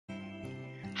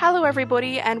Hello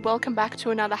everybody and welcome back to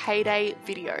another Heyday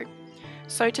video.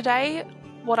 So today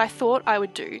what I thought I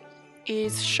would do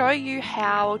is show you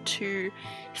how to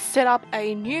set up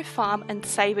a new farm and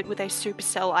save it with a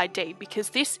Supercell ID, because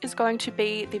this is going to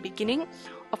be the beginning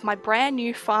of my brand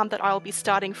new farm that I will be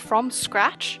starting from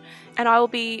scratch, and I will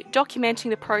be documenting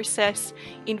the process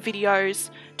in videos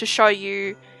to show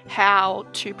you how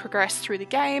to progress through the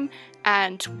game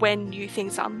and when new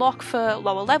things unlock for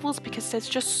lower levels, because there's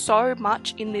just so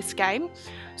much in this game.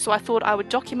 So I thought I would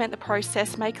document the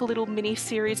process, make a little mini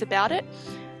series about it,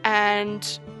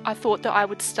 and I thought that I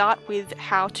would start with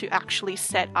how to actually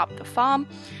set up the farm,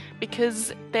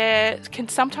 because there can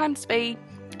sometimes be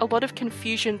a lot of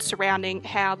confusion surrounding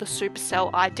how the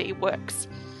Supercell ID works.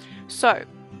 So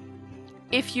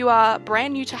if you are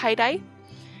brand new to Heyday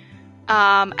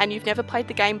and you've never played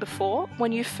the game before,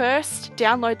 when you first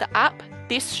download the app,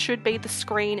 this should be the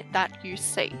screen that you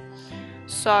see.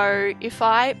 So if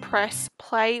I press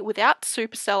play without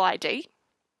Supercell ID,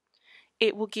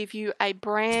 it will give you a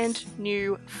brand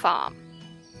new farm.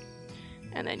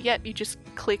 And then, yep, you just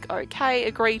click OK,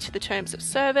 agree to the terms of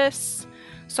service.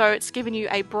 So it's given you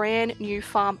a brand new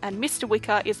farm, and Mr.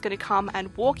 Wicker is going to come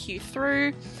and walk you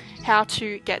through how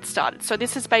to get started. So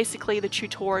this is basically the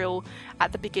tutorial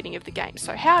at the beginning of the game.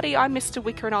 So howdy, I'm Mr.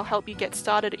 Wicker and I'll help you get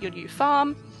started at your new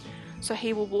farm. So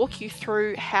he will walk you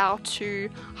through how to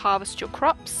harvest your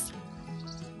crops,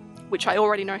 which I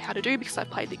already know how to do because I've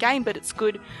played the game, but it's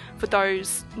good for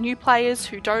those new players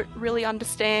who don't really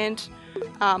understand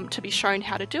to be shown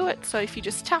how to do it. So if you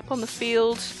just tap on the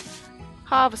field,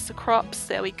 harvest the crops,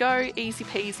 there we go, easy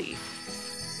peasy.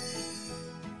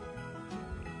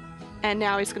 And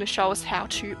now he's going to show us how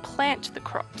to plant the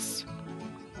crops.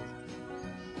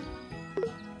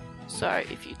 So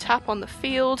if you tap on the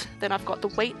field, then I've got the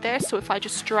wheat there, so if I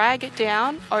just drag it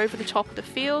down over the top of the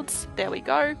fields, there we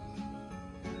go.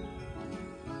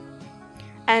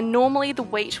 And normally the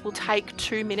wheat will take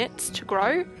 2 minutes to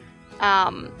grow,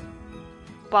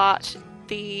 but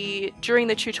during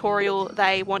the tutorial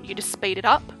they want you to speed it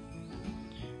up.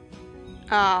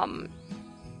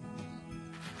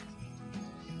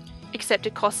 Except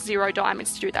it costs 0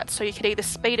 diamonds to do that. So you could either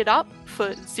speed it up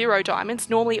for 0 diamonds,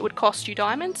 normally it would cost you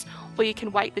diamonds, or you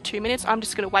can wait the 2 minutes. I'm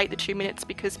just going to wait the 2 minutes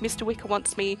because Mr. Wicker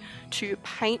wants me to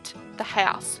paint the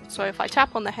house. So if I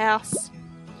tap on the house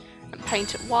and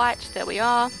paint it white, there we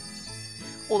are,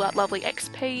 all that lovely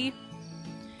XP.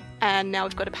 And now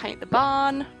we've got to paint the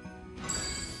barn.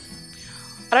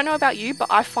 I don't know about you, but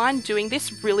I find doing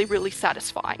this really, really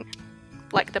satisfying,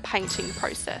 like the painting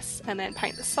process. And then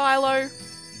paint the silo.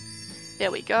 There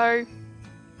we go.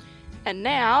 And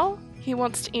now he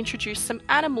wants to introduce some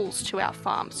animals to our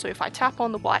farm. So if I tap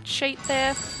on the white sheet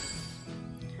there,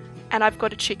 and I've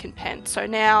got a chicken pen. So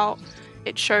now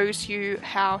it shows you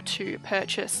how to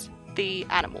purchase the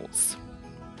animals.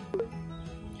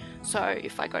 So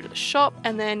if I go to the shop,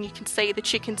 and then you can see the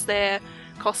chickens there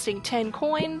costing 10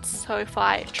 coins. So if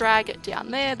I drag it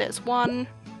down there, there's 1,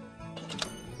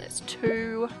 there's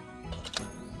 2,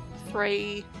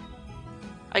 3.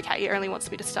 Okay, it only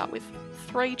wants me to start with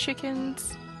 3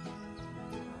 chickens.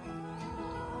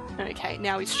 Okay,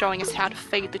 now he's showing us how to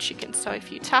feed the chickens. So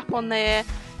if you tap on there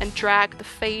and drag the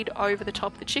feed over the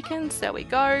top of the chickens, there we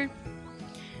go.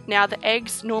 Now the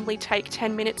eggs normally take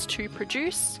 10 minutes to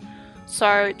produce.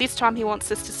 So this time he wants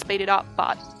us to speed it up,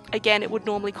 but again, it would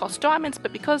normally cost diamonds,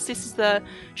 but because this is the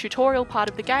tutorial part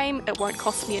of the game, it won't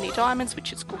cost me any diamonds,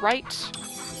 which is great.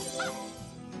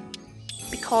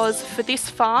 Because for this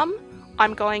farm,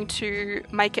 I'm going to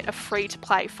make it a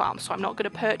free-to-play farm, so I'm not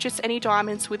going to purchase any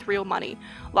diamonds with real money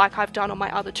like I've done on my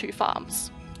other 2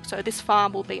 farms. So this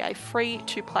farm will be a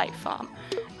free-to-play farm.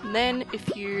 And then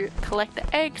if you collect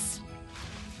the eggs,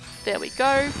 there we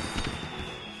go.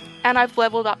 And I've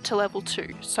leveled up to level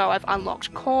 2. So I've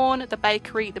unlocked corn, the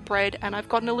bakery, the bread, and I've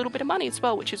gotten a little bit of money as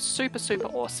well, which is super, super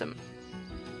awesome.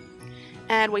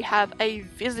 And we have a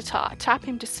visitor. Tap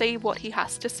him to see what he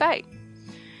has to say.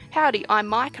 Howdy, I'm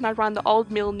Mike and I run the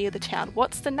old mill near the town.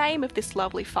 What's the name of this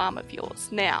lovely farm of yours?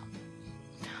 Now,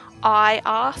 I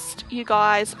asked you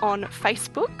guys on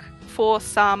Facebook for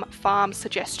some farm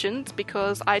suggestions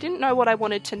because I didn't know what I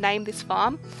wanted to name this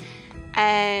farm,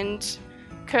 and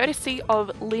courtesy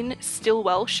of Lynn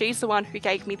Stillwell, she's the one who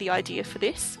gave me the idea for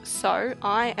this, so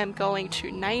I am going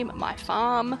to name my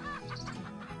farm.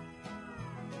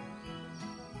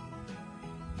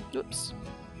 Oops.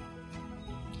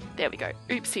 There we go.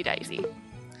 Oopsie daisy.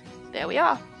 There we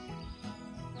are.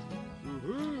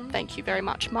 Thank you very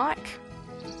much, Mike.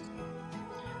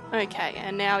 Okay,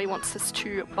 and now he wants us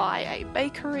to buy a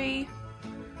bakery.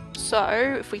 So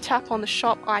if we tap on the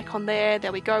shop icon there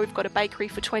we go, we've got a bakery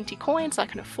for 20 coins. I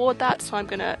can afford that, so I'm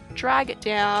going to drag it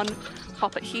down,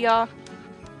 pop it here,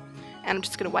 and I'm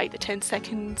just going to wait the 10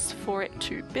 seconds for it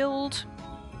to build.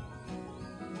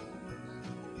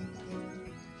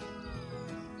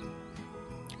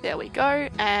 There we go,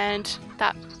 and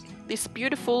this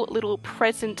beautiful little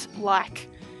present-like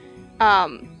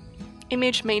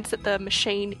image means that the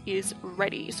machine is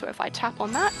ready. So if I tap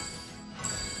on that,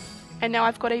 and now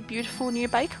I've got a beautiful new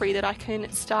bakery that I can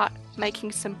start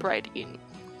making some bread in.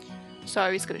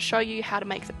 So he's going to show you how to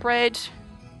make the bread.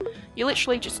 You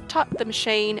literally just tap the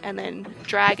machine and then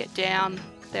drag it down.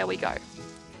 There we go.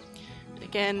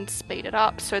 Again, speed it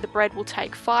up. So the bread will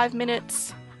take 5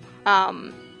 minutes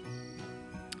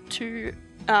to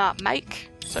make.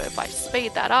 So if I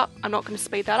speed that up, I'm not going to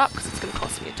speed that up because it's going to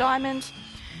cost me a diamond.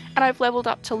 And I've leveled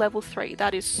up to level 3.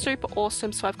 That is super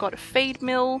awesome. So I've got a feed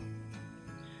mill,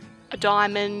 a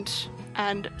diamond,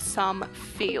 and some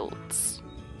fields.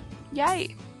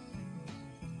 Yay!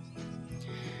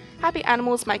 Happy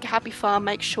animals make a happy farm.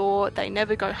 Make sure they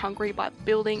never go hungry by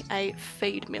building a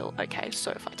feed mill. Okay,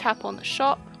 so if I tap on the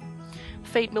shop,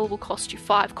 feed mill will cost you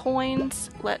 5 coins.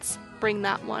 Let's bring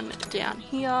that one down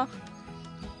here.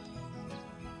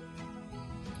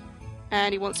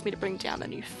 And he wants me to bring down the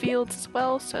new fields as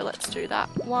well, so let's do that.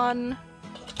 1,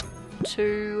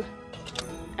 2,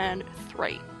 and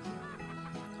 3.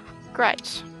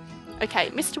 Great. Okay,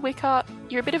 Mr. Wicker,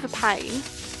 you're a bit of a pain.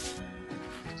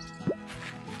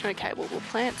 Okay, well, we'll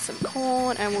plant some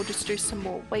corn and we'll just do some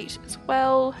more wheat as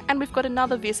well. And we've got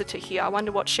another visitor here. I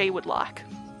wonder what she would like.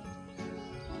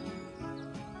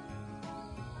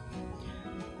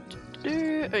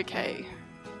 Okay.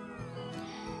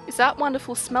 Is that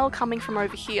wonderful smell coming from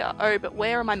over here? Oh, but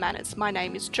where are my manners? My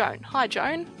name is Joan. Hi,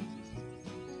 Joan.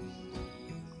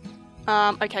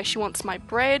 Okay, she wants my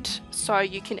bread, so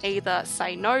you can either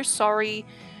say no, sorry,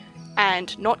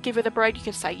 and not give her the bread. You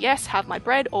can say yes, have my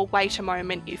bread, or wait a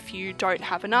moment if you don't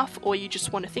have enough, or you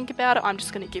just want to think about it. I'm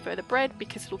just going to give her the bread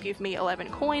because it'll give me 11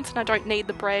 coins, and I don't need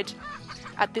the bread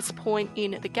at this point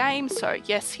in the game, so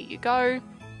yes, here you go.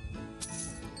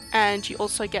 And you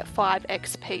also get 5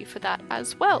 XP for that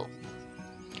as well.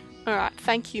 Alright,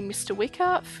 thank you, Mr.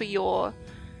 Wicker, for your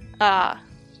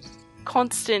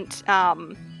constant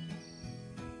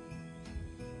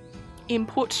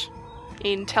input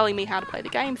in telling me how to play the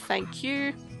game. Thank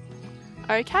you.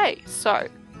 Okay, so,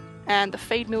 and the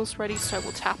feed mill's ready, so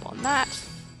we'll tap on that.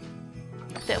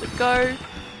 There we go.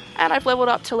 And I've leveled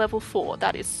up to level 4.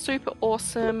 That is super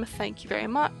awesome. Thank you very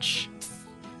much.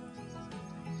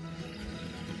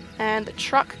 And the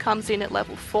truck comes in at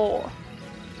level 4.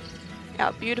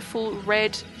 Our beautiful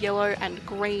red, yellow and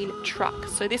green truck.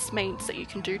 So this means that you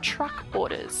can do truck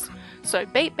orders. So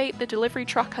beep beep, the delivery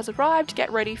truck has arrived.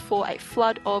 Get ready for a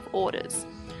flood of orders.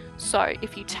 So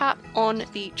if you tap on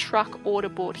the truck order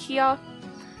board here,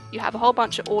 you have a whole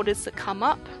bunch of orders that come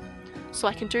up. So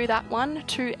I can do that one.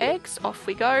 2 eggs, off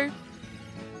we go.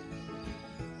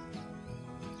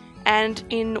 And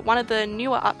in one of the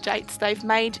newer updates, they've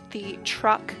made the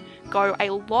truck go a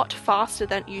lot faster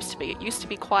than it used to be. It used to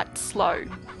be quite slow,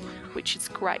 which is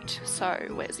great. So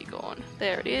where's he gone?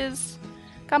 There it is.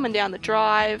 Coming down the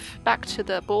drive, back to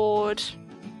the board.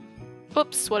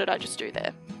 Oops, what did I just do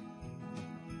there?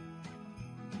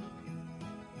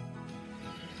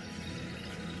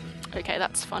 Okay,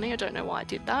 that's funny. I don't know why I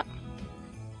did that.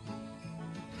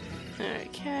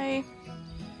 Okay.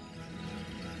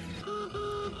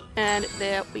 And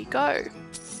there we go.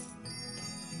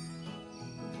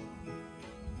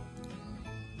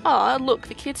 Oh, look,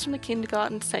 the kids from the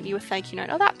kindergarten sent you a thank you note.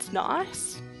 Oh, that's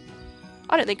nice.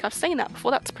 I don't think I've seen that before.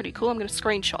 That's pretty cool. I'm going to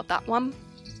screenshot that one.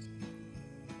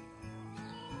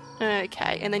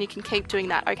 Okay, and then you can keep doing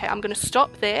that. Okay, I'm going to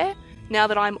stop there now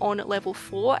that I'm on level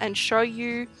 4 and show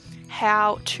you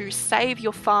how to save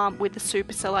your farm with the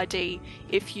Supercell ID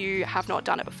if you have not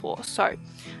done it before. So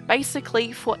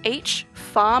basically for each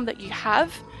farm that you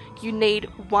have, you need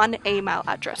 1 email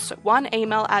address. So 1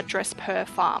 email address per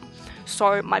farm.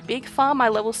 So my big farm, my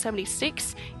level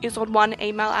 76, is on 1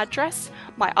 email address.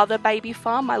 My other baby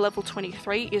farm, my level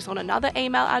 23, is on another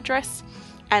email address.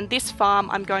 And this farm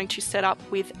I'm going to set up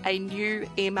with a new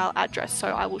email address. So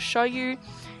I will show you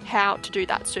how to do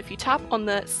that. So if you tap on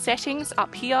the settings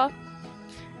up here,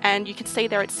 and you can see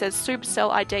there it says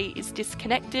Supercell ID is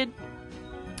disconnected.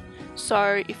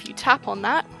 So if you tap on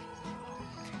that,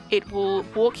 it will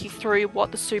walk you through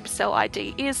what the Supercell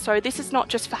ID is. So this is not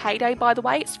just for Heyday, by the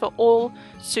way, it's for all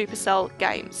Supercell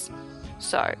games.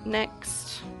 So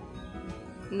next,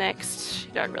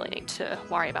 you don't really need to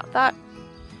worry about that.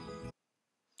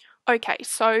 Okay,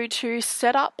 so to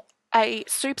set up a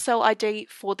Supercell ID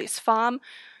for this farm,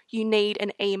 you need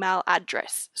an email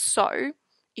address. So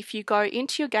if you go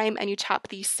into your game and you tap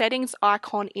the settings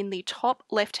icon in the top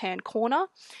left hand corner,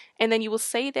 and then you will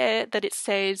see there that it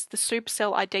says the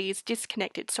Supercell ID is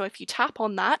disconnected. So if you tap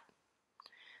on that,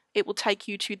 it will take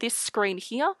you to this screen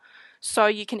here. So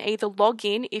you can either log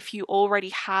in if you already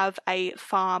have a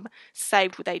farm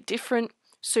saved with a different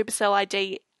Supercell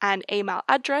ID and email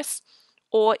address,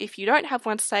 or if you don't have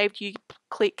one saved, you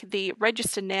click the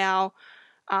register now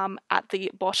at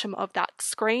the bottom of that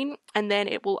screen, and then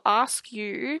it will ask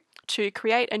you to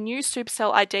create a new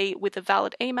Supercell ID with a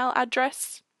valid email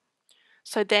address.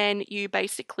 So then you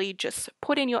basically just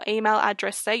put in your email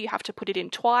address there. You have to put it in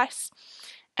twice,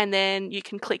 and then you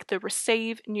can click the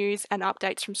receive news and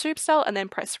updates from Supercell and then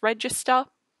press register,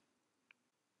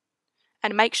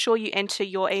 and make sure you enter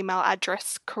your email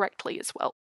address correctly as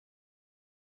well.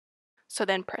 So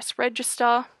then press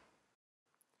register.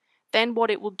 Then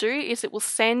what it will do is it will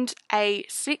send a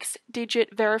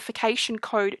 6-digit verification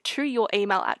code to your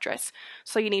email address.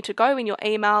 So you need to go in your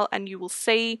email and you will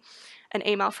see an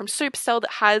email from Supercell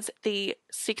that has the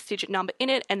 6-digit number in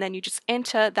it, and then you just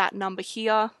enter that number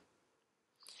here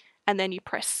and then you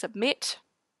press submit.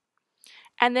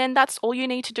 And then that's all you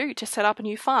need to do to set up a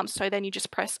new farm. So then you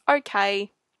just press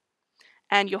OK,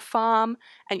 and your farm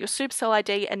and your Supercell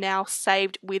ID are now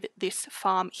saved with this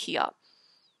farm here.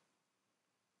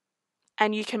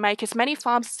 And you can make as many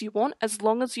farms as you want as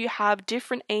long as you have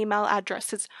different email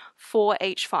addresses for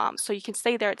each farm. So you can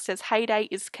see there it says Heyday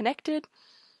is connected,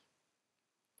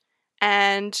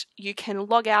 and you can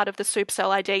log out of the Supercell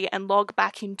ID and log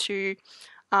back into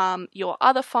your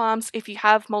other farms if you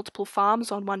have multiple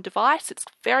farms on one device. It's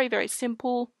very, very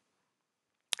simple.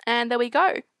 And there we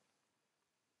go.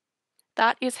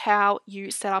 That is how you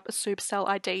set up a Supercell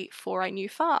ID for a new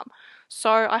farm.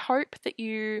 So I hope that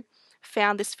you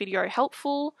found this video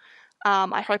helpful.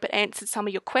 I hope it answered some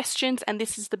of your questions, and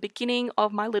this is the beginning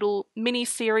of my little mini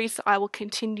series I will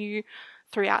continue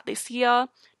throughout this year,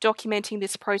 documenting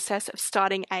this process of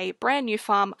starting a brand new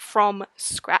farm from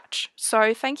scratch.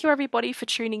 So thank you everybody for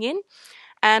tuning in,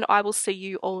 and I will see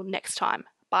you all next time.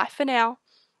 Bye for now.